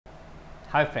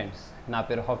Hi friends, నా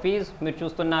పేరు హఫీజ్. మీరు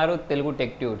చూస్తున్నారు తెలుగు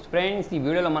టెక్ న్యూస్. ఫ్రెండ్స్, ఈ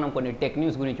వీడియోలో మనం కొన్ని టెక్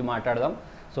న్యూస్ గురించి మాట్లాడదాం.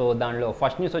 సో దానిలో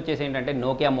ఫస్ట్ న్యూస్ వచ్చేసి ఏంటంటే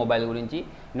నోకియా మొబైల్ గురించి.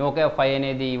 నోకియా 5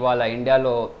 అనేది ఇవాళ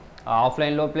ఇండియాలో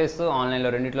ఆఫ్లైన్లో ప్లస్ ఆన్లైన్లో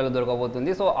రెండిట్లలో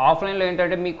దొరకబోతుంది. సో ఆఫ్లైన్లో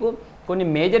ఏంటంటే మీకు కొన్ని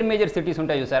మేజర్ సిటీస్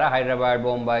ఉంటాయి చూసారా, హైదరాబాద్,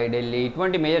 బొంబాయి, ఢిల్లీ,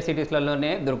 ఇటువంటి మేజర్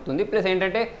సిటీస్లలోనే దొరుకుతుంది. ప్లస్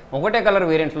ఏంటంటే ఒకటే కలర్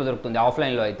వేరియంట్స్లో దొరుకుతుంది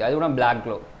ఆఫ్లైన్లో అయితే, అది కూడా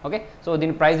బ్లాక్లో. ఓకే, సో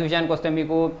దీని ప్రైస్ విషయానికి వస్తే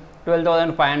మీకు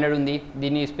 12,500 ఉంది.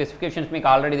 దీని స్పెసిఫికేషన్స్ మీకు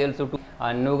ఆల్రెడీ తెలుసు.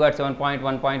 నూగట్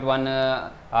 7.1.1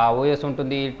 ఓఎస్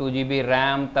ఉంటుంది, 2GB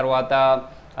ర్యామ్. తర్వాత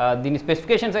దీని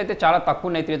స్పెసిఫికేషన్స్ అయితే చాలా తక్కువ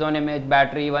ఉన్నాయి. 3000 mAh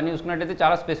బ్యాటరీ, ఇవన్నీ చూసుకున్నట్టయితే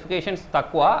చాలా స్పెసిఫికేషన్స్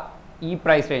తక్కువ ఈ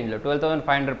ప్రైస్ రేంజ్లో,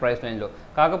 12,500 ప్రైస్ రేంజ్లో.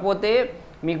 కాకపోతే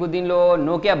మీకు దీనిలో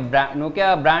నోకియా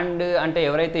బ్రాండ్ అంటే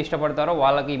ఎవరైతే ఇష్టపడతారో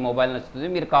వాళ్ళకి ఈ మొబైల్ నచ్చుతుంది.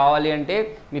 మీరు కావాలి అంటే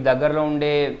మీ దగ్గరలో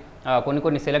ఉండే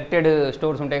కొన్ని సెలెక్టెడ్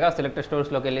స్టోర్స్ ఉంటాయి కదా, సెలెక్టెడ్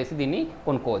స్టోర్స్లోకి వెళ్ళేసి దీన్ని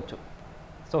కొనుక్కోవచ్చు.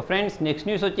 సో ఫ్రెండ్స్, నెక్స్ట్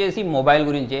న్యూస్ వచ్చేసి మొబైల్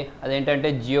గురించే. అదేంటంటే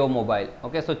జియో మొబైల్.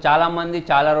 ఓకే, సో చాలామంది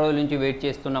చాలా రోజుల నుంచి వెయిట్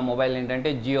చేస్తున్న మొబైల్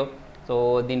ఏంటంటే జియో. సో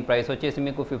దీని ప్రైస్ వచ్చేసి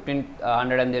మీకు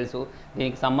 1,500 అని తెలుసు.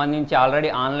 దీనికి సంబంధించి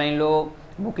ఆల్రెడీ ఆన్లైన్లో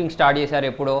బుకింగ్ స్టార్ట్ చేశారు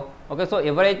ఎప్పుడో. ఓకే, సో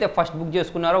ఎవరైతే ఫస్ట్ బుక్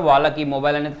చేసుకున్నారో వాళ్ళకి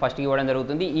మొబైల్ అనేది ఫస్ట్ ఇవ్వడం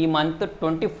జరుగుతుంది. ఈ మంత్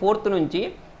 24th నుంచి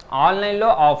ఆన్లైన్లో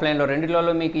ఆఫ్లైన్లో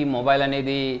రెండిట్లలో మీకు ఈ మొబైల్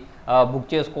అనేది బుక్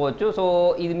చేసుకోవచ్చు. సో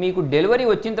ఇది మీకు డెలివరీ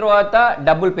వచ్చిన తర్వాత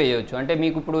డబ్బులు పే చేయవచ్చు. అంటే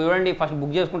మీకు ఇప్పుడు చూడండి, ఫస్ట్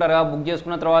బుక్ చేసుకుంటారు కదా, బుక్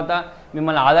చేసుకున్న తర్వాత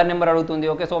మిమ్మల్ని ఆధార్ నెంబర్ అడుగుతుంది.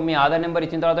 ఓకే, సో మీ ఆధార్ నెంబర్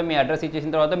ఇచ్చిన తర్వాత, మీ అడ్రస్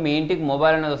ఇచ్చేసిన తర్వాత మీ ఇంటికి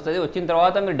మొబైల్ అనేది వస్తుంది. వచ్చిన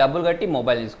తర్వాత మీరు డబ్బులు కట్టి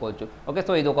మొబైల్ తీసుకోవచ్చు. ఓకే,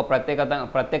 సో ఇది ఒక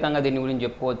ప్రత్యేకంగా దీని గురించి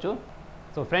చెప్పుకోవచ్చు.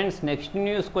 సో ఫ్రెండ్స్, నెక్స్ట్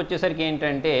న్యూస్కి వచ్చేసరికి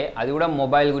ఏంటంటే అది కూడా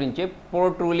మొబైల్ గురించి. ప్రో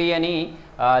ట్రూలీ అని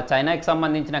చైనాకి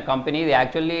సంబంధించిన కంపెనీ. ఇది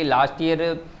యాక్చువల్లీ లాస్ట్ ఇయర్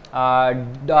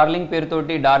డార్లింగ్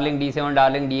పేరుతోటి, డార్లింగ్ D7,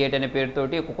 డార్లింగ్ D8 అనే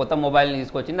పేరుతోటి ఒక కొత్త మొబైల్ని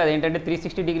తీసుకొచ్చింది. అదేంటంటే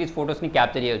 360 degrees ఫొటోస్ని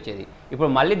క్యాప్చర్ చేయొచ్చేది. ఇప్పుడు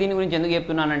మళ్ళీ దీని గురించి ఎందుకు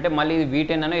చెప్తున్నానంటే, మళ్ళీ ఇది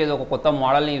V10 అనే ఏదో ఒక కొత్త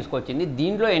మోడల్ని తీసుకొచ్చింది.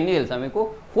 దీంట్లో ఎన్ని తెలుసా మీకు,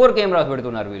 4 కెమెరాస్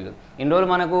పెడుతున్నారు వీళ్ళు. ఇన్ని రోజులు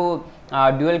మనకు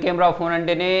డ్యూయల్ కెమెరా ఫోన్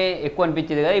అంటేనే ఎక్కువ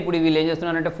అనిపించేది కదా. ఇప్పుడు వీళ్ళు ఏం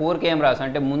చేస్తున్నారంటే 4 కెమెరాస్,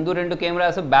 అంటే ముందు 2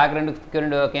 కెమెరాస్, బ్యాక్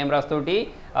 2 కెమెరాస్ తోటి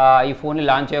ఈ ఫోన్ని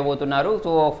లాంచ్ చేయబోతున్నారు.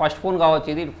 సో ఫస్ట్ ఫోన్ కావచ్చు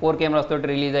ఇది 4 కెమెరాస్ తోటి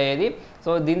రిలీజ్ అయ్యేది.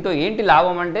 సో దీంతో ఏంటి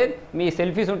లాభం అంటే, మీ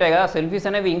సెల్ఫీస్ ఉంటాయి కదా, సెల్ఫీస్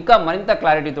అనేవి ఇంకా మరింత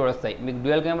క్లారిటీతో వస్తాయి. మీకు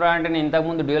డ్యూయల్ కెమెరా అంటే నేను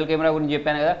ఇంతకుముందు డ్యూయల్ కెమెరా గురించి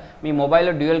చెప్పాను కదా. మీ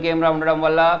మొబైల్లో డ్యూయల్ కెమెరా ఉండడం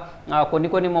వల్ల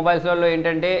కొన్ని మొబైల్స్లలో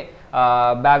ఏంటంటే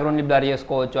బ్యాక్గ్రౌండ్ని బ్లర్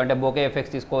చేసుకోవచ్చు, అంటే బోకే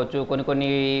ఎఫెక్ట్స్ తీసుకోవచ్చు. కొన్ని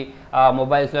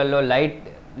మొబైల్స్లలో లైట్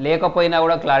లేకపోయినా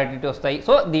కూడా క్లారిటీ వస్తాయి.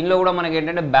 సో దీనిలో కూడా మనకి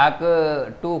ఏంటంటే బ్యాక్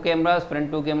 2 కెమెరాస్, ఫ్రంట్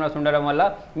 2 కెమెరాస్ ఉండడం వల్ల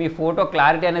మీ ఫోటో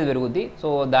క్లారిటీ అనేది పెరుగుద్ది.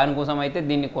 సో దానికోసం అయితే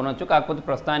దీన్ని కొనవచ్చు. కాకపోతే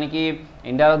ప్రస్తుతానికి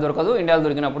ఇండియాలో దొరకదు, ఇండియాలో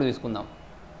దొరికినప్పుడు తీసుకుందాం.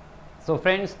 సో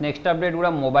ఫ్రెండ్స్, నెక్స్ట్ అప్డేట్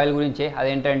కూడా మొబైల్ గురించే.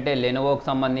 అదేంటంటే లెనోవోకి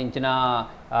సంబంధించిన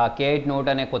K8 Note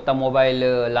అనే కొత్త మొబైల్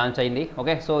లాంచ్ అయింది.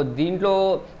 ఓకే, సో దీంట్లో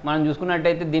మనం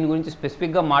చూసుకున్నట్టయితే దీని గురించి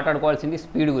స్పెసిఫిక్గా మాట్లాడుకోవాల్సింది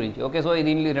స్పీడ్ గురించి. ఓకే, సో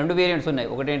దీనిలో 2 వేరియంట్స్ ఉన్నాయి.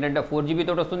 ఒకటి ఏంటంటే 4GB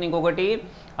తోటి వస్తుంది, ఇంకొకటి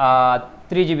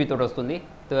 3GB తోటి వస్తుంది.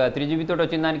 3GB తోటి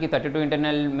వచ్చిన దానికి 32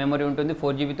 ఇంటర్నల్ మెమరీ ఉంటుంది.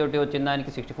 4GB తోటి వచ్చిన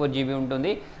దానికి 64GB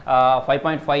ఉంటుంది.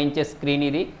 5.5 inches స్క్రీన్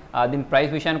ఇది. దీని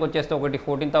ప్రైస్ విషయానికి వచ్చేస్తే ఒకటి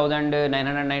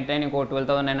 14,999, ఇంకో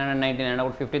 12,999,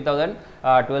 ఒకటి 15,000,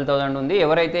 12,000 ఉంది.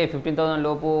 ఎవరైతే 15,000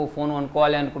 లోపు ఫోన్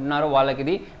కొనుక్కోవాలి అనుకుంటున్నారో వాళ్ళకి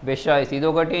ఇది బెస్ట్ చాయిస్. ఇది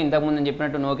ఒకటి. ఇంతకుముందు నేను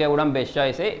చెప్పినట్టు నోకియా కూడా బెస్ట్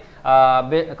చాయిసే.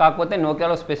 కాకపోతే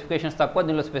నోకియాలో స్పెసిఫికేషన్స్ తక్కువ,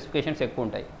 దీనిలో స్పెసిఫికేషన్స్ ఎక్కువ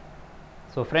ఉంటాయి.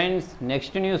 సో ఫ్రెండ్స్,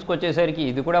 నెక్స్ట్ న్యూస్కి వచ్చేసరికి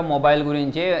ఇది కూడా మొబైల్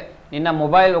గురించే. నిన్న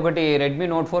మొబైల్ ఒకటి రెడ్మీ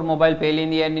Note 4 మొబైల్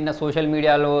పేలింది అని నిన్న సోషల్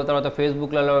మీడియాలో, తర్వాత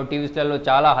ఫేస్బుక్లలో, టీవీస్లలో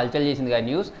చాలా హల్చల్ చేసింది కదా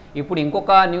న్యూస్. ఇప్పుడు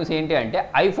ఇంకొక న్యూస్ ఏంటి అంటే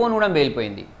ఐఫోన్ కూడా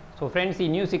పేలిపోయింది. సో ఫ్రెండ్స్, ఈ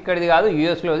న్యూస్ ఇక్కడిది కాదు,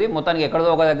 యూఎస్లోది, మొత్తానికి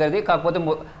ఎక్కడదో ఒక దగ్గరది. కాకపోతే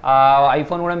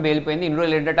ఐఫోన్ కూడా పేలిపోయింది. ఇన్ని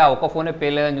రోజులు ఏంటంటే ఆ ఒక్క ఫోనే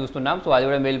పేలేదని చూస్తున్నాం. సో అది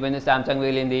కూడా పేలిపోయింది. సామ్సంగ్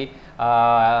పేలింది,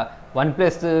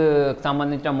 OnePlus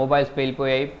సంబంధించిన మొబైల్స్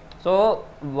పేలిపోయాయి. సో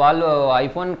వాళ్ళు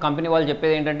ఐఫోన్ కంపెనీ వాళ్ళు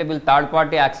చెప్పేది ఏంటంటే వీళ్ళు థర్డ్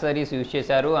పార్టీ యాక్సెసరీస్ యూజ్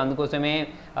చేశారు, అందుకోసమే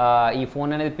ఈ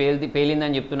ఫోన్ అనేది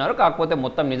పేలిందని చెప్తున్నారు. కాకపోతే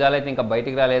మొత్తం నిజాలైతే ఇంకా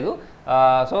బయటికి రాలేదు.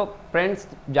 సో ఫ్రెండ్స్,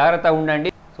 జాగ్రత్తగా ఉండండి.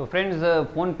 సో ఫ్రెండ్స్,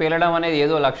 ఫోన్ పేలడం అనేది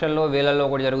ఏదో లక్షల్లో వేలల్లో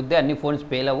ఒకటి జరుగుద్ది. అన్ని ఫోన్స్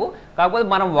పేలవు. కాకపోతే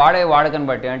మనం వాడకని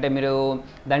బట్టి, అంటే మీరు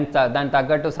దానికి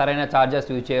తగ్గట్టు సరైన ఛార్జర్స్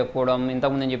యూజ్ చేయకపోవడం,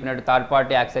 ఇంతకుముందు నేను చెప్పినట్టు థర్డ్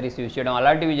పార్టీ యాక్సెసరీస్ యూజ్ చేయడం,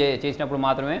 అలాంటివి చేసినప్పుడు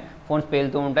మాత్రమే ఫోన్స్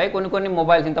పేలుతూ ఉంటాయి. కొన్ని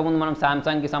మొబైల్స్, ఇంతకుముందు మనం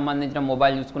సామ్సంగ్కి సంబంధించిన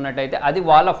మొబైల్ చూసుకున్నట్టయితే అది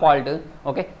వాళ్ళ ఫాల్ట్.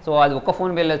 ఓకే, సో అది ఒక్క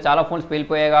ఫోన్ పేలేదు, చాలా ఫోన్స్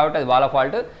పేలిపోయాయి కాబట్టి అది వాళ్ళ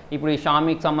ఫాల్ట్. ఇప్పుడు ఈ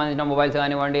షామీకి సంబంధించిన మొబైల్స్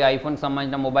కానివ్వండి, ఐఫోన్కి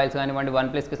సంబంధించిన మొబైల్స్ కానివ్వండి,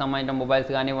 OnePlusకి సంబంధించిన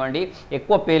మొబైల్స్ కానివ్వండి,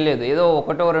 ఎక్కువ పేలేదు. ఏదో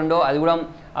ఒకటో రెండో, అది కూడా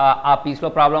ఆ పీస్లో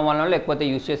ప్రాబ్లం వల్ల, లేకపోతే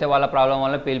యూజ్ చేసే వాళ్ళ ప్రాబ్లం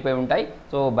వల్ల పేలిపోయి ఉంటాయి.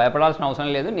 సో భయపడాల్సిన అవసరం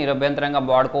లేదు, నిరభ్యంతరంగా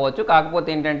వాడుకోవచ్చు. కాకపోతే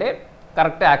ఏంటంటే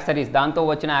కరెక్ట్ యాక్సెసరీస్, దాంతో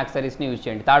వచ్చిన యాక్సెసరీస్ని యూజ్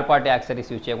చేయండి. థర్డ్ పార్టీ యాక్సెసరీస్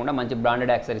యూజ్ చేయకుండా మంచి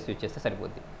బ్రాండెడ్ యాక్సెసరీస్ యూజ్ చేస్తే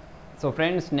సరిపోద్ది. సో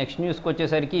ఫ్రెండ్స్ నెక్స్ట్ న్యూస్కి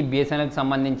వచ్చేసరికి బిఎస్ఎన్ఎల్కి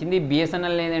సంబంధించింది.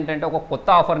 బిఎస్ఎన్ఎల్ ఏంటంటే ఒక కొత్త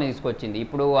ఆఫర్ని తీసుకొచ్చింది.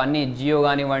 ఇప్పుడు అన్ని జియో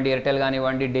కానివ్వండి, ఎయిర్టెల్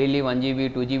కానివ్వండి డైలీ 1 GB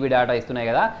 2 GB డేటా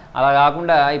ఇస్తున్నాయి కదా, అలా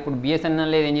కాకుండా ఇప్పుడు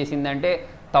బిఎస్ఎన్ఎల్ ఏం చేసిందంటే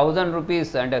 1000 రూపీస్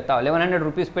అంటే 1100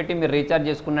 రూపీస్ పెట్టి మీరు రీఛార్జ్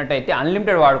చేసుకున్నట్టయితే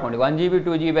అన్లిమిటెడ్ వాడుకోండి, 1 GB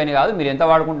 2 GB అని కాదు, మీరు ఎంత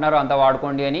వాడుకుంటున్నారో అంత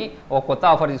వాడుకోండి అని ఒక కొత్త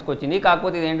ఆఫర్ తీసుకొచ్చింది.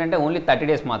 కాకపోతే ఇది ఏంటంటే ఓన్లీ 30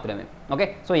 days మాత్రమే. ఓకే,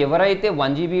 సో ఎవరైతే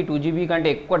 1 GB 2 GB కంటే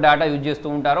ఎక్కువ డేటా యూజ్ చేస్తూ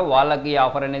ఉంటారో వాళ్ళకి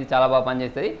ఆఫర్ అనేది చాలా బాగా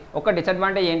పనిచేస్తుంది. ఒక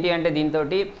డిసడ్వాంటేజ్ ఏంటి అంటే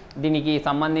దీనికి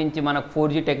సంబంధించి మనకు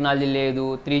 4G టెక్నాలజీ లేదు,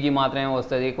 3G మాత్రమే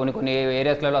వస్తుంది, కొన్ని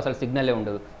ఏరియాస్లలో అసలు సిగ్నలే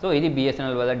ఉండదు. సో ఇది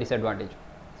బిఎస్ఎన్ఎల్ వల్ల disadvantage.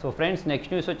 So friends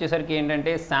next news వచ్చేసరికి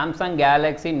ఏంటంటే సామ్సంగ్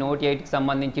గ్యాలక్సీ నోట్ 8కి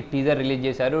సంబంధించి టీజర్ రిలీజ్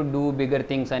చేశారు, డూ బిగ్గర్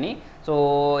థింగ్స్ అని. సో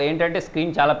ఏంటంటే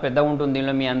స్క్రీన్ చాలా పెద్దగా ఉంటుంది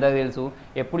దీనిలో, మీ అందరికీ తెలుసు.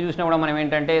 ఎప్పుడు చూసినా కూడా మనం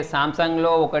ఏంటంటే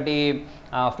సామ్సంగ్లో ఒకటి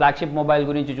ఫ్లాగ్షిప్ మొబైల్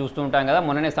గురించి చూస్తూ ఉంటాం కదా,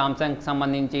 మొన్ననే సామ్సంగ్కి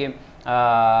సంబంధించి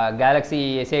Galaxy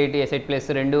S8 S8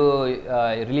 Plus 2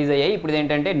 release అయ్యాయి. ఇప్పుడు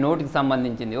ఏంటంటే నోట్కి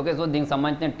సంబంధించింది. ఓకే, సో దీనికి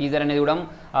సంబంధించిన టీజర్ అనేది కూడా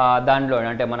దాంట్లో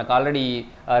అంటే మనకు ఆల్రెడీ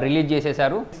రిలీజ్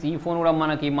చేసేసారు. ఈ ఫోన్ కూడా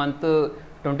మనకి ఈ మంత్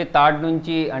 23rd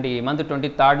నుంచి అంటే ఈ మంత్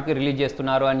 23rdకి రిలీజ్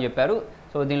చేస్తున్నారు అని చెప్పారు.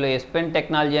 సో దీనిలో S Pen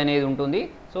టెక్నాలజీ అనేది ఉంటుంది.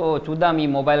 సో చూద్దాం ఈ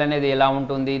మొబైల్ అనేది ఎలా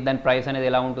ఉంటుంది, దాని ప్రైస్ అనేది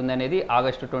ఎలా ఉంటుంది అనేది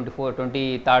ఆగస్టు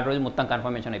 23rd రోజు మొత్తం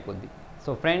కన్ఫర్మేషన్ అయిపోద్ది.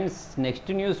 సో ఫ్రెండ్స్ నెక్స్ట్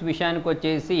న్యూస్ విషయానికి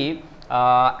వచ్చేసి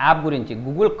యాప్ గురించి,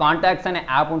 గూగుల్ కాంటాక్ట్స్ అనే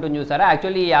యాప్ ఉంటుంది చూసారా.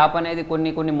 యాక్చువల్లీ ఈ యాప్ అనేది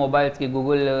కొన్ని మొబైల్స్కి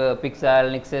గూగుల్ పిక్సెల్,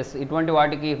 నిక్సెస్ ఇటువంటి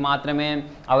వాటికి మాత్రమే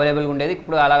అవైలబుల్గా ఉండేది.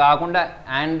 ఇప్పుడు అలా కాకుండా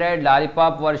ఆండ్రాయిడ్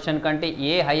లాలీపాప్ వర్షన్ కంటే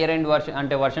ఏ హయ్యర్ ఎండ్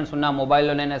వర్షన్స్ ఉన్న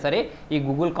మొబైల్లోనైనా సరే ఈ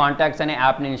గూగుల్ కాంటాక్ట్స్ అనే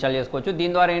యాప్ని ఇన్స్టాల్ చేసుకోవచ్చు.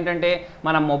 దీని ద్వారా ఏంటంటే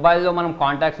మన మొబైల్లో మనం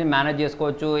కాంటాక్ట్స్ని మేనేజ్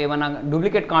చేసుకోవచ్చు. ఏమైనా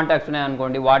డూప్లికేట్ కాంటాక్ట్స్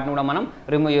ఉన్నాయనుకోండి వాటిని కూడా మనం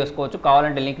రిమూవ్ చేసుకోవచ్చు.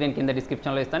 కావాలంటే లింక్ నేను కింద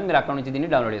డిస్క్రిప్షన్లో ఇస్తాను, మీరు అక్కడ నుంచి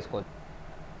దీన్ని డౌన్లోడ్ చేసుకోవచ్చు.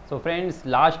 సో ఫ్రెండ్స్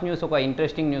లాస్ట్ న్యూస్ ఒక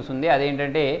ఇంట్రెస్టింగ్ న్యూస్ ఉంది.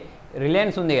 అదేంటంటే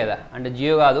రిలయన్స్ ఉంది కదా, అంటే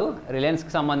జియో కాదు,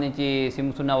 రిలయన్స్కి సంబంధించి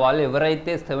సిమ్స్ ఉన్న వాళ్ళు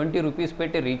ఎవరైతే 70 రూపీస్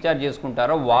పెట్టి రీఛార్జ్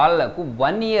చేసుకుంటారో వాళ్ళకు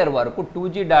 1 year వరకు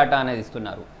 2G డేటా అనేది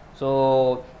ఇస్తున్నారు. సో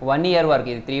 1 year వరకు,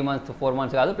 ఇది 3 months 4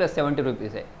 months కాదు, ప్లస్ 70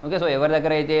 రూపీసే. ఓకే, సో ఎవరి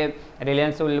దగ్గర అయితే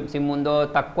రిలయన్స్ సిమ్ ఉందో,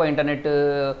 తక్కువ ఇంటర్నెట్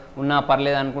ఉన్నా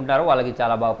పర్లేదు అనుకుంటారో వాళ్ళకి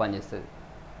చాలా బాగా పనిచేస్తుంది.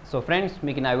 సో ఫ్రెండ్స్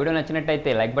మీకు నా వీడియో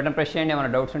నచ్చినట్టయితే లైక్ బటన్ ప్రెస్ చేయండి,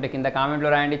 ఏమైనా డౌట్స్ ఉంటే కింద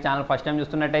కామెంట్లో రాయండి. ఛానల్ ఫస్ట్ టైం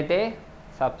చూస్తున్నట్టయితే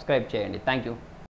సబ్స్క్రైబ్ చేయండి. Thank you.